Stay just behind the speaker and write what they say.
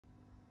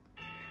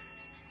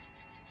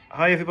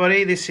Hi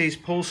everybody, this is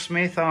Paul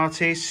Smith,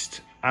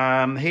 artist.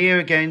 Here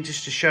again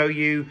just to show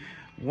you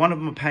one of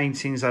my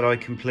paintings that I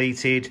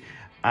completed,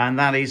 and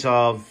that is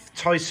of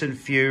Tyson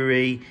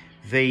Fury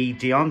v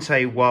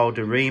Deontay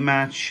Wilder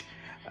rematch.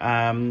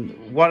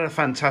 What a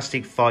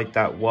fantastic fight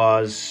that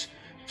was.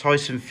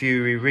 Tyson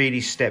Fury really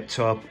stepped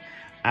up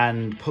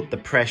and put the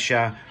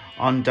pressure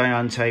on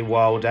Deontay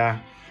Wilder.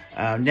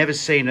 Never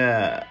seen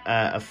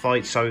a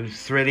fight so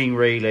thrilling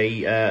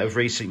really of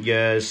recent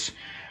years.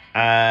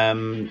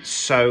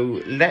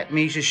 So let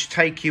me just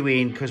take you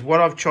in, because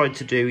what I've tried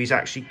to do is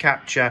actually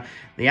capture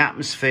the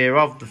atmosphere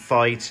of the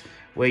fight,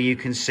 where you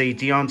can see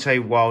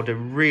Deontay Wilder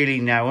really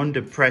now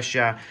under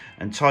pressure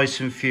and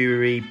Tyson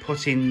Fury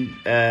putting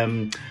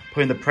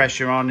the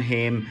pressure on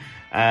him.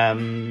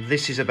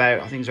 This is about,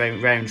 I think it's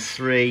about round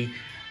 3.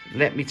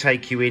 Let me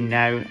take you in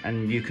now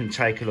and you can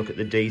take a look at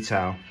the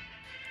detail.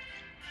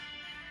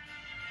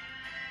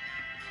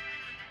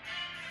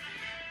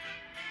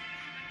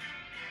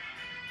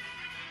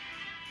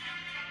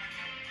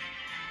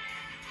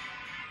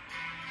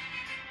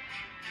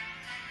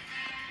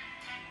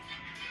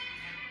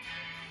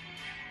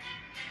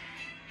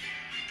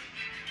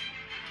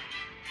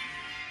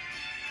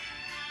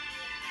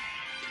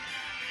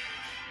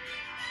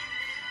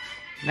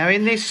 Now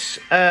in this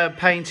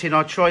painting,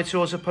 I tried to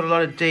also put a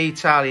lot of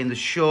detail in the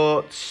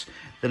shorts,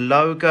 the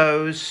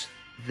logos,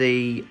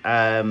 the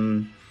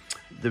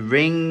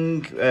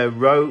ring,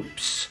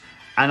 ropes,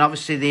 and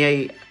obviously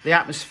the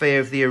atmosphere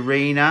of the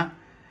arena,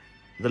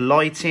 the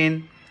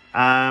lighting.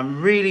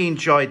 Really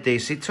enjoyed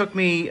this. It took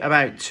me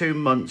about 2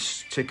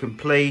 months to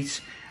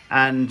complete,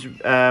 and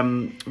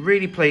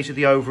really pleased with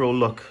the overall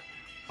look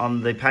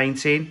on the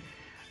painting.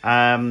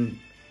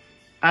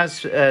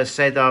 As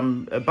said,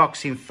 I'm a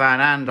boxing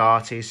fan and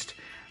artist,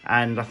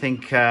 and I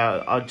think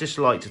I'd just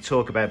like to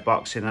talk about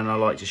boxing, and I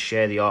like to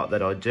share the art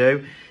that I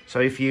do. So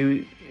if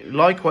you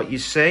like what you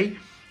see,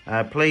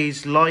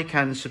 please like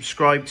and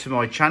subscribe to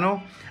my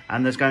channel,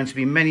 and there's going to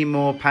be many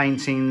more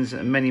paintings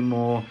and many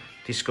more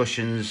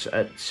discussions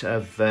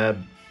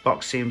of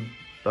boxing,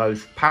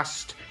 both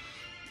past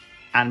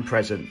and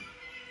present.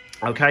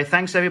 Okay,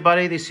 thanks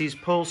everybody. This is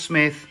Paul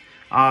Smith,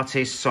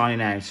 artist,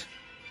 signing out.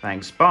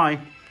 Thanks, bye.